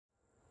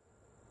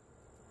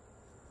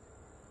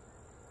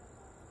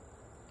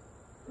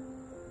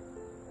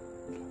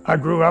I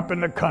grew up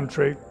in the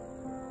country.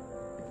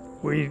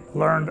 We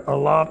learned a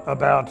lot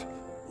about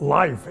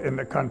life in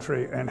the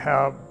country and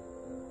how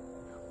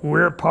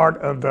we're part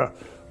of the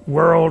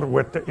world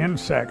with the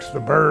insects, the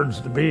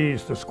birds, the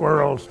bees, the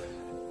squirrels,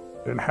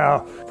 and how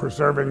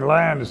preserving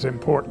land is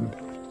important.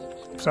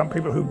 Some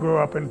people who grew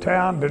up in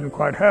town didn't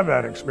quite have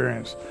that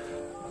experience.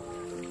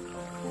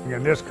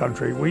 In this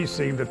country, we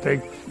seem to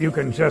think you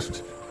can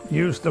just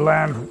use the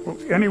land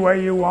any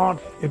way you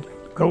want.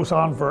 It goes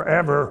on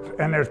forever,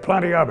 and there's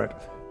plenty of it.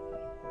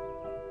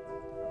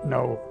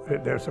 No,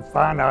 there's a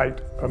finite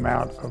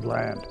amount of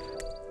land.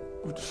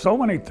 So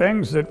many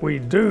things that we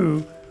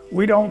do,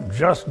 we don't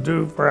just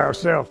do for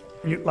ourselves.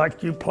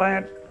 Like you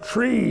plant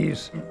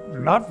trees,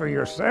 not for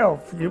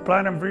yourself, you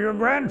plant them for your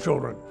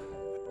grandchildren.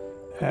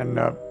 And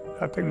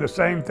I think the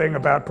same thing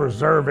about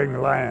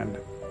preserving land.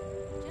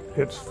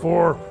 It's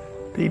for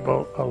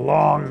people a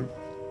long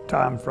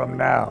time from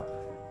now.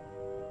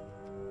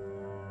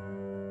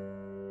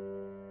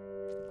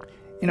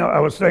 You know, I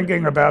was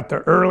thinking about the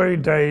early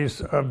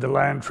days of the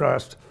land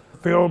trust.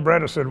 Phil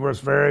Bredesen was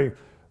very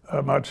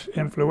much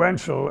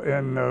influential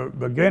in the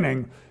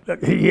beginning.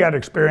 He had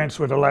experience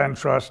with the land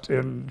trust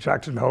in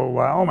Jackson Hole,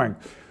 Wyoming,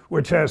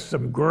 which has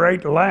some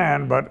great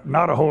land, but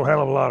not a whole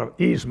hell of a lot of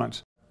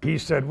easements. He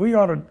said, we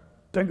ought to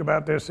think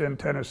about this in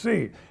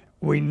Tennessee.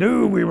 We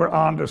knew we were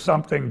onto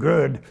something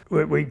good.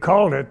 We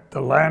called it the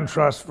Land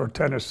Trust for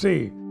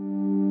Tennessee.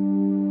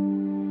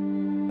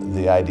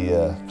 The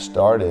idea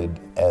started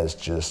as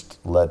just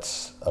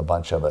let's a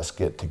bunch of us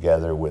get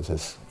together with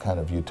this kind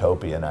of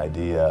utopian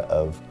idea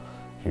of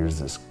here's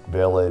this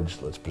village,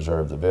 let's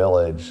preserve the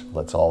village,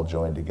 let's all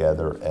join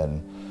together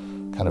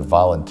and kind of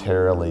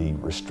voluntarily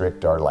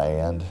restrict our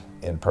land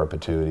in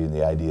perpetuity, and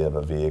the idea of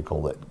a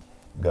vehicle that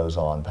goes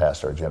on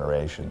past our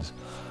generations.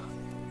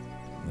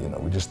 You know,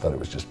 we just thought it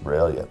was just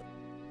brilliant.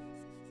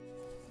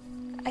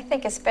 I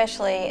think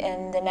especially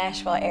in the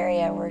Nashville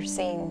area, we're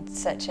seeing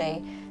such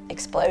a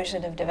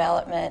explosion of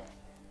development.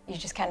 You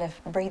just kind of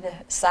breathe a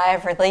sigh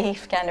of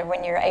relief kind of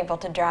when you're able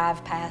to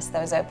drive past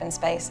those open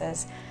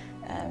spaces,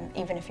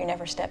 even if you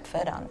never step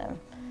foot on them.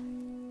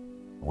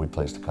 We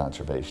placed a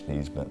conservation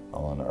easement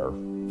on our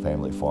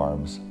family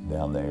farms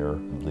down there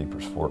in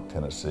Leapers Fork,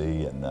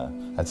 Tennessee,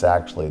 and that's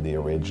actually the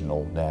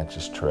original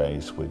Natchez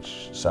Trace,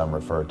 which some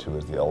refer to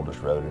as the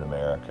oldest road in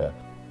America.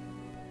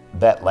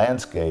 That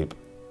landscape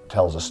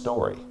tells a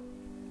story.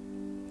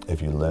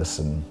 If you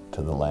listen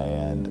to the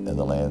land and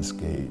the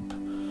landscape,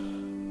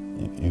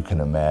 you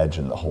can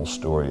imagine the whole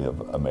story of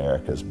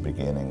America's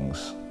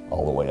beginnings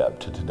all the way up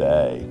to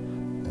today.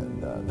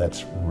 And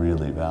that's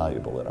really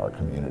valuable in our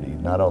community,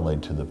 not only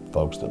to the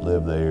folks that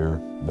live there,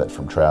 but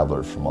from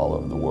travelers from all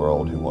over the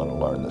world who want to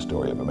learn the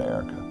story of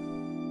America.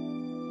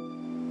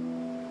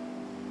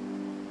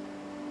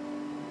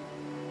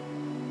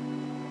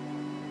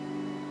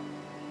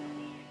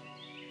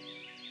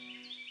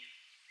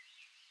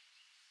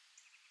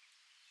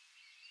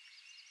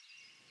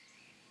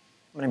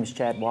 My name is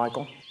Chad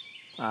Weichel.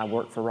 I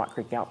work for Rock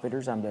Creek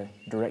Outfitters. I'm the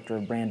Director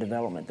of Brand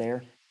Development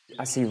there.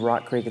 I see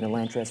Rock Creek and the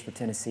Land Trust for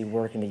Tennessee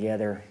working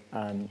together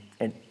and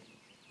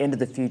into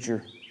the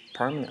future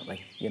permanently.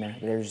 You know,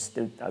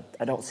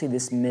 I don't see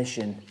this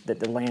mission that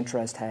the Land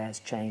Trust has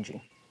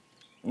changing.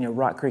 You know,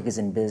 Rock Creek is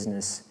in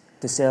business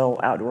to sell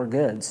outdoor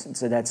goods, and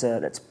so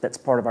that's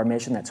part of our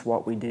mission. That's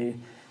what we do.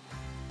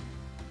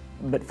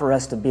 But for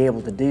us to be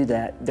able to do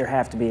that, there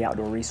have to be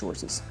outdoor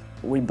resources.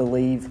 We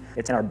believe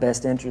it's in our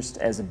best interest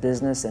as a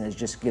business and as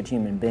just good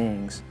human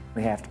beings.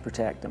 We have to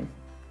protect them.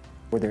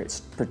 Whether it's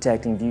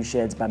protecting view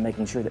sheds by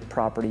making sure that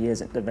property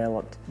isn't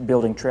developed,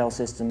 building trail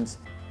systems,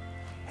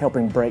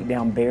 helping break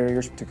down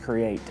barriers to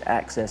create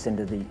access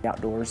into the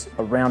outdoors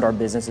around our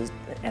businesses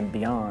and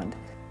beyond.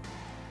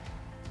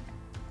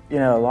 You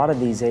know, a lot of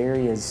these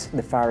areas,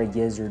 the Fiery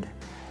Gizzard,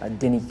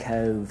 Denny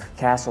Cove,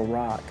 Castle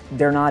Rock,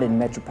 they're not in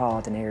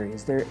metropolitan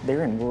areas.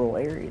 They're in rural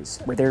areas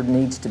where there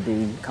needs to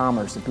be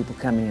commerce and people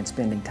coming and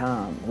spending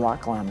time,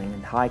 rock climbing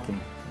and hiking,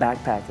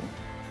 backpacking.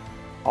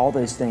 All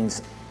those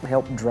things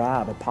help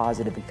drive a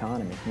positive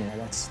economy. You know,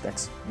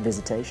 that's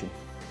visitation.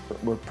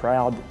 We're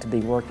proud to be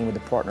working with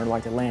a partner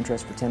like the Land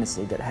Trust for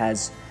Tennessee that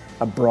has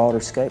a broader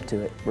scope to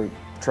it. We're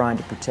trying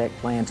to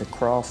protect lands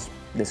across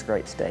this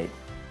great state.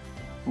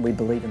 We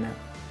believe in that.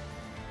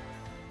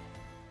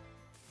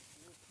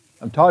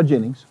 I'm Todd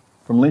Jennings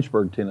from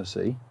Lynchburg,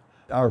 Tennessee.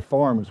 Our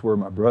farm is where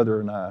my brother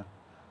and I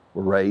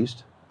were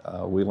raised.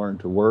 We learned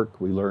to work,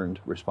 we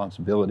learned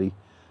responsibility,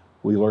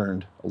 we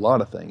learned a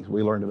lot of things.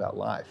 We learned about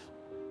life.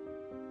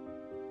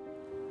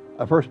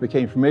 I first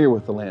became familiar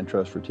with the Land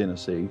Trust for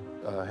Tennessee,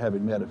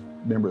 having met a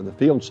member of the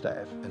field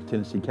staff at the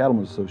Tennessee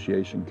Cattlemen's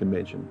Association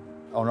convention.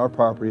 On our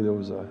property there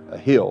was a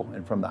hill,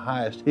 and from the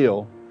highest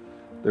hill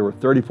there were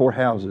 34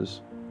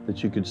 houses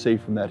that you could see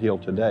from that hill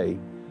today.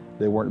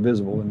 They weren't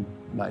visible in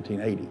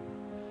 1980.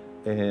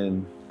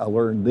 And I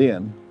learned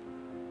then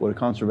what a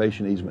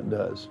conservation easement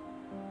does.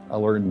 I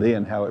learned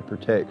then how it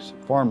protects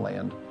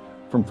farmland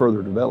from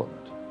further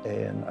development.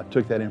 And I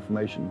took that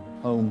information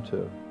home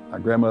to my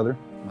grandmother,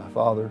 my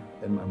father,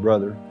 and my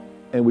brother,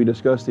 and we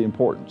discussed the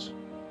importance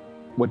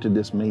what did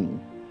this mean?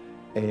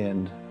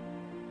 And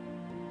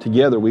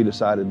together we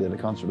decided that a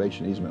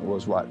conservation easement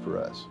was right for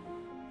us.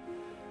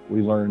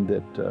 We learned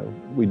that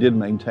we did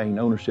maintain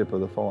ownership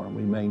of the farm.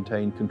 We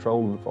maintained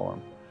control of the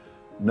farm.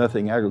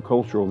 Nothing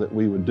agricultural that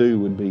we would do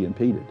would be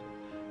impeded,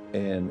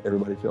 and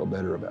everybody felt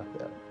better about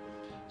that.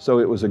 So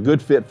it was a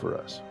good fit for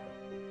us.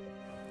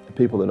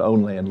 People that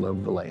own land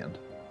love the land,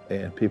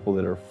 and people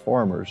that are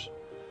farmers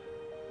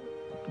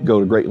go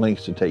to great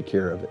lengths to take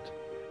care of it.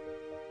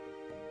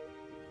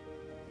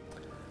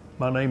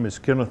 My name is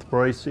Kenneth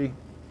Bracey.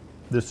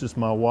 This is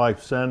my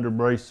wife, Sandra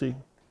Bracey.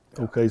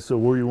 Okay, so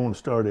where you want to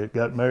start at?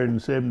 Got married in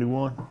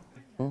 '71?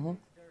 Mm-hmm.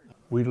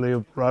 We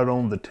lived right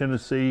on the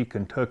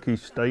Tennessee-Kentucky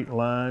state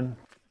line.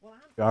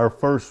 Our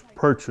first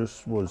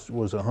purchase was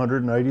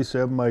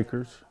 187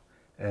 acres,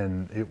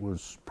 and it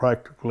was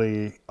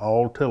practically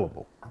all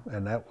tillable,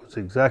 and that was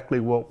exactly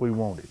what we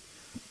wanted.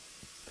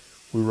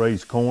 We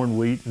raised corn,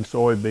 wheat, and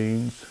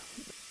soybeans.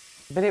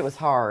 But it was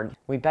hard.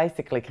 We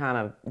basically kind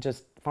of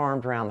just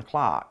farmed around the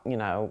clock. You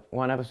know,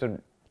 one of us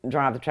would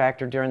drive the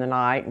tractor during the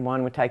night, and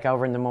one would take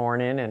over in the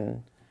morning,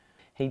 and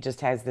he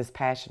just has this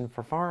passion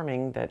for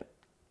farming that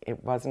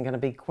it wasn't going to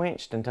be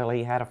quenched until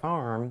he had a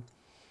farm.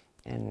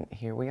 And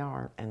here we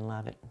are, and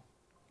love it.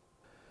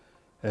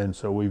 And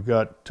so we've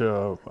got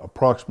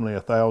approximately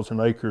 1,000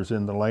 acres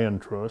in the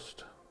land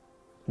trust,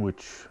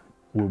 which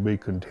will be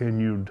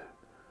continued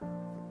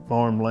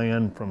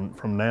farmland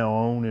from now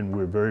on, and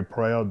we're very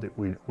proud that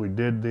we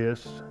did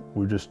this.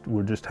 We're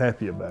just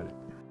happy about it.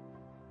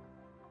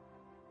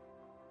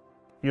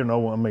 You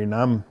know, I mean,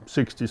 I'm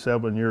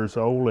 67 years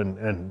old,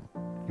 and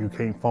you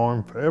can't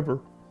farm forever.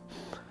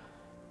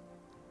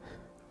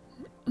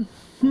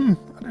 I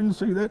didn't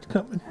see that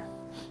coming.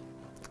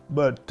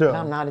 But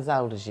I'm not as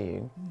old as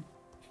you.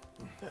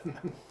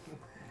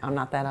 I'm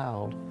not that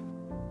old.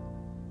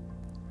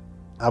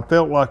 I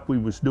felt like we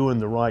was doing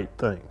the right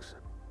things.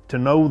 To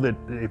know that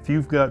if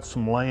you've got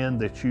some land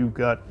that you've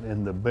got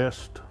in the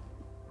best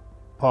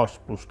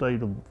possible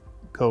state of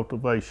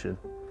cultivation,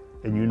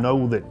 and you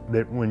know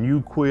that when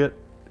you quit,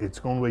 it's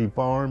going to be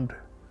farmed,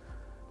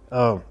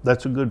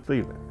 that's a good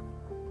feeling.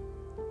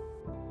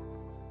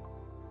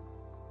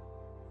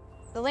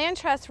 The land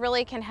trust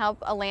really can help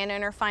a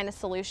landowner find a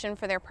solution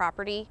for their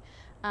property.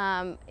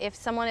 If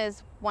someone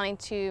is wanting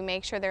to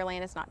make sure their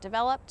land is not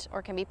developed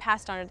or can be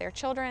passed on to their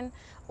children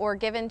or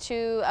given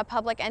to a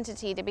public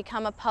entity to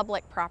become a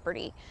public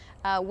property,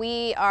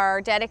 we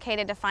are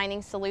dedicated to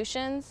finding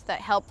solutions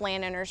that help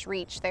landowners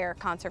reach their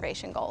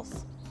conservation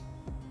goals.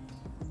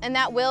 And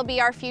that will be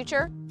our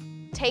future,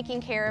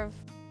 taking care of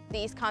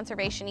these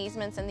conservation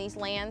easements and these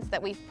lands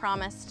that we've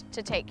promised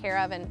to take care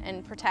of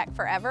and protect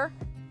forever.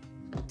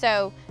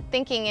 So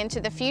thinking into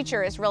the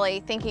future is really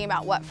thinking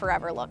about what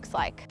forever looks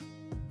like.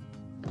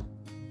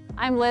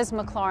 I'm Liz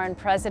McLaurin,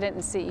 President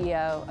and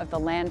CEO of the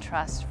Land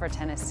Trust for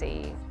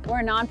Tennessee. We're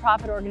a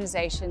nonprofit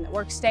organization that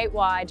works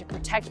statewide to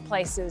protect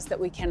places that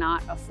we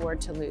cannot afford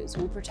to lose.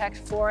 We protect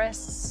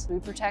forests, we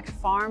protect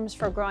farms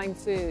for growing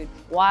food,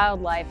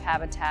 wildlife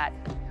habitat.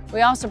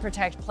 We also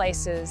protect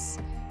places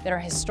that are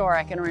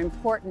historic and are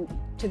important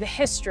to the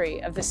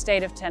history of the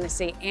state of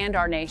Tennessee and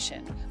our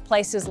nation.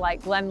 Places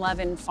like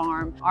Glenlevin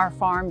Farm, our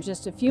farm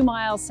just a few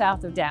miles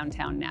south of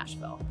downtown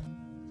Nashville.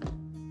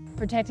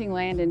 Protecting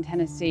land in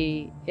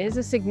Tennessee is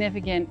a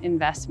significant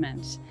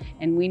investment,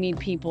 and we need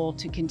people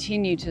to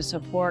continue to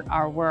support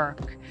our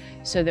work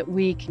so that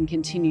we can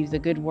continue the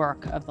good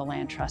work of the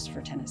Land Trust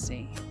for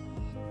Tennessee.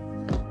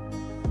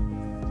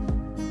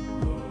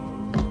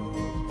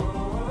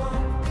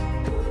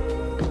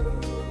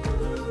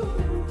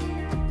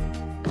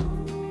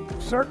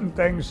 Certain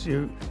things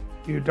you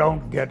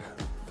don't get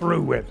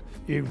through with.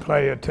 You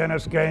play a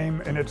tennis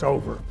game and it's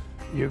over.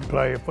 You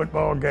play a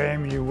football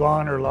game, you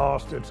won or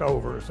lost, it's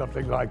over,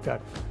 something like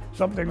that.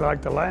 Something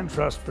like the Land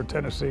Trust for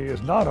Tennessee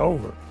is not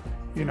over.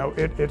 You know,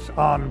 it's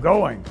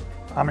ongoing.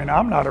 I mean,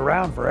 I'm not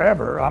around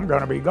forever, I'm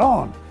gonna be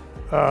gone.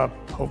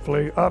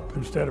 Hopefully up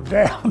instead of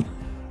down.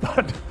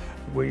 But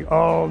we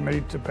all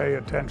need to pay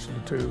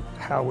attention to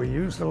how we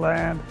use the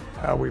land,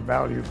 how we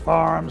value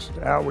farms,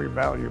 how we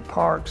value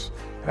parks,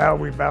 how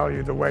we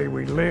value the way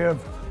we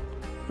live.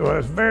 So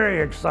it's very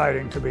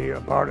exciting to be a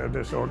part of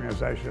this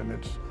organization.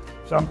 It's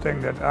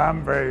something that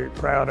I'm very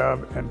proud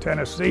of, and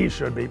Tennessee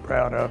should be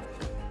proud of.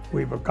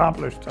 We've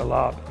accomplished a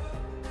lot,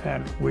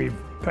 and we've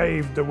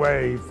paved the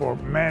way for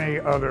many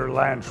other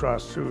land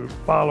trusts who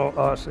follow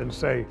us and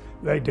say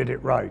they did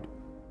it right.